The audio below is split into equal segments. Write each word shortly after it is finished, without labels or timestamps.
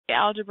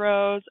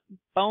Algebra's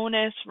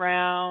bonus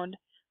round.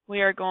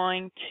 We are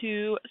going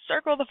to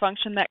circle the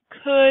function that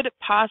could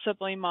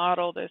possibly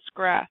model this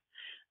graph.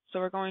 So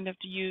we're going to have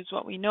to use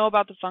what we know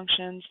about the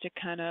functions to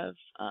kind of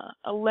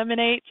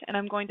eliminate, and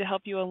I'm going to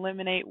help you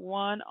eliminate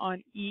one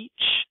on each.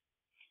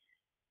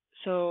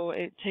 So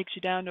it takes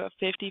you down to a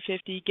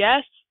 50-50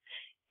 guess,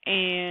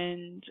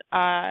 and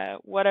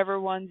whatever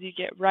ones you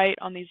get right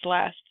on these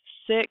last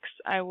 6,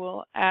 I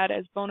will add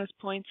as bonus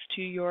points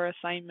to your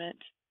assignment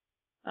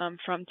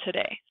from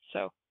today.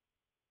 So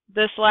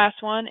this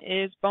last one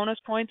is bonus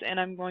points, and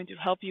I'm going to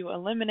help you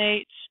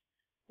eliminate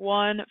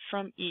one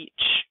from each.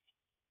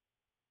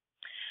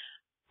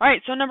 All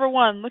right, so number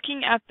 1,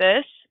 looking at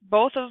this,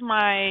 both of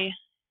my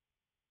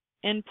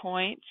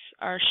endpoints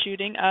are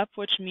shooting up,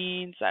 which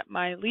means that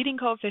my leading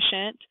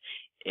coefficient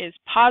is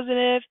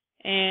positive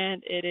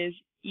and it is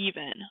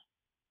even.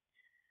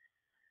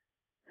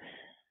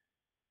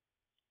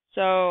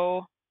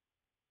 So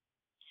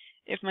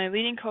if my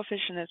leading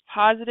coefficient is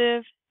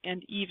positive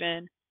and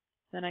even,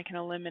 then I can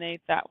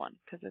eliminate that one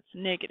because it's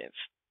negative.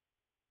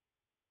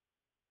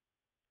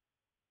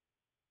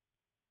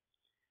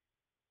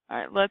 All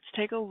right, let's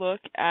take a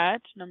look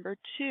at number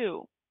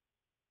 2.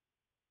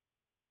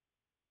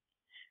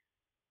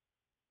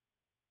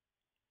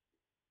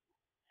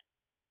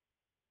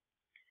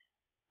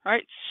 All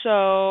right,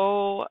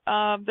 so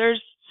there's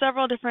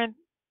several different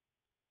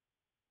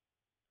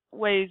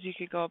ways you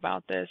could go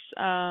about this.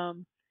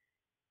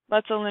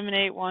 Let's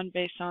eliminate one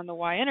based on the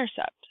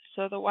y-intercept.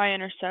 So the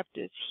y-intercept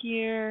is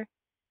here.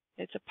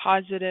 It's a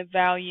positive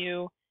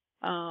value.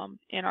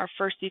 In our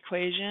first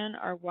equation,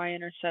 our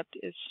y-intercept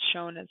is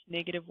shown as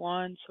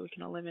 -1, so we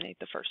can eliminate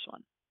the first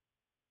one.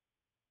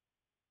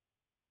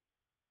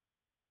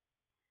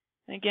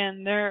 And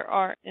again, there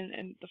are,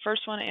 in the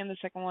first one and the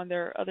second one,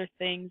 there are other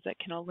things that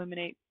can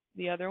eliminate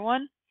the other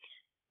one.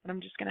 But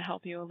I'm just going to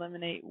help you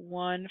eliminate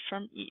one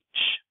from each.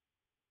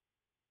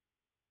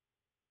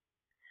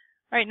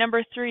 All right,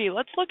 number 3,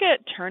 let's look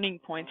at turning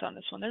points on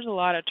this one. There's a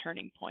lot of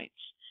turning points.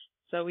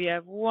 So we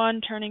have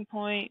 1 turning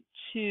point,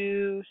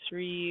 2,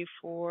 3,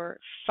 4,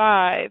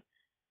 5.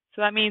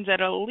 So that means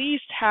that it at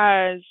least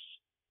has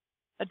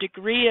a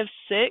degree of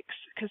 6,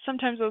 because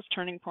sometimes those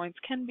turning points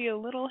can be a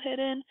little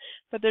hidden,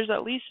 but there's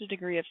at least a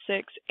degree of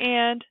 6.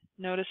 And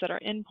notice that our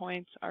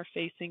endpoints are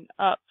facing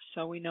up,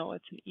 so we know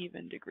it's an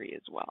even degree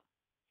as well.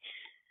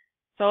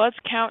 So let's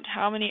count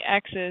how many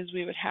x's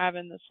we would have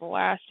in this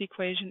last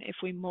equation if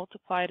we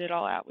multiplied it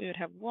all out. We would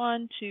have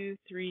 1, 2,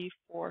 3,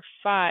 4,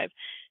 5.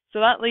 So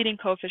that leading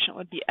coefficient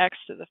would be x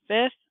to the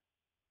 5th.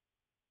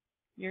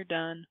 You're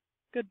done.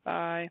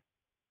 Goodbye.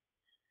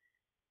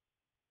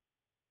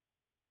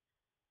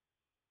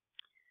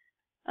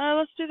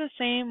 Let's do the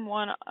same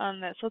one on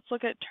this. Let's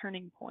look at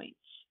turning points.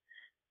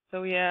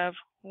 So we have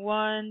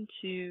 1,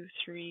 2,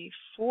 3,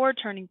 4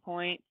 turning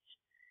points,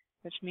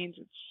 which means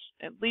it's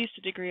at least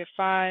a degree of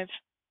 5.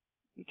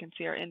 You can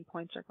see our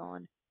endpoints are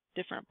going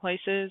different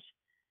places.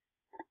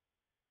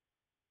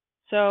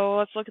 So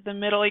let's look at the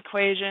middle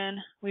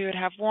equation. We would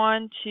have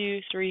 1,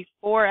 2, 3,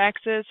 4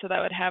 x's, so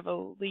that would have a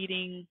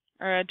leading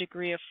or a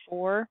degree of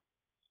 4,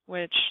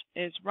 which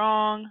is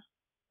wrong.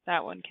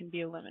 That one can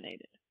be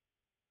eliminated.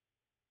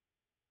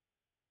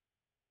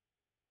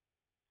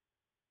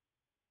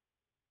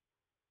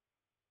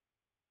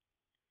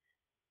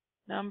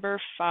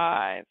 Number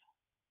 5.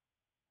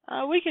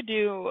 We could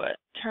do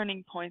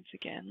turning points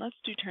again. Let's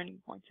do turning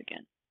points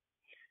again.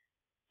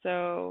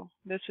 So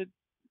this would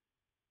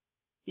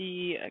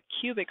be a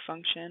cubic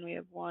function. We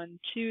have 1,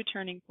 2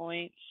 turning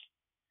points.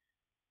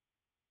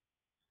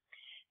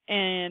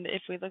 And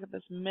if we look at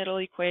this middle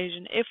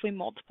equation, if we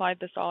multiplied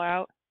this all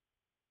out,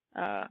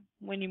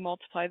 when you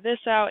multiply this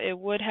out, it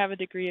would have a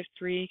degree of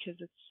 3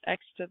 because it's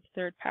x to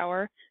the 3rd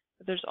power.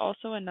 But there's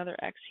also another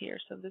x here,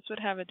 so this would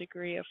have a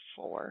degree of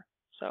 4.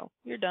 So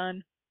you're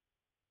done.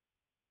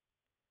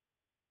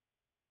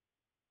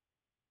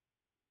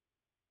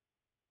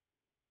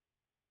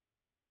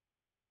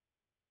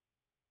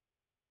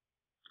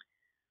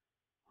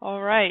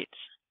 All right.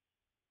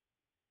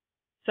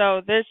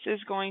 So this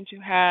is going to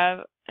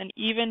have an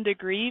even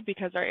degree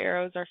because our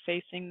arrows are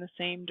facing the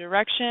same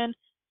direction.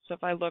 So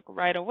if I look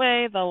right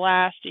away, the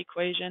last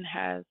equation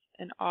has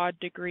an odd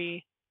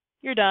degree.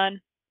 You're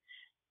done.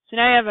 So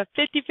now you have a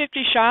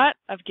 50-50 shot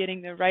of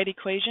getting the right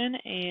equation.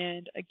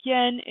 And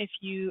again, if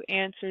you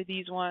answer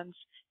these ones,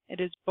 it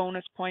is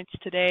bonus points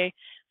today.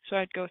 So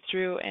I'd go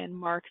through and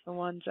mark the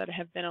ones that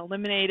have been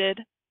eliminated.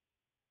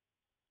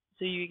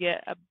 So you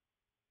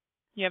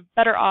have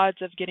better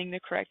odds of getting the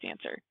correct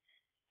answer.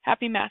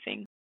 Happy mathing.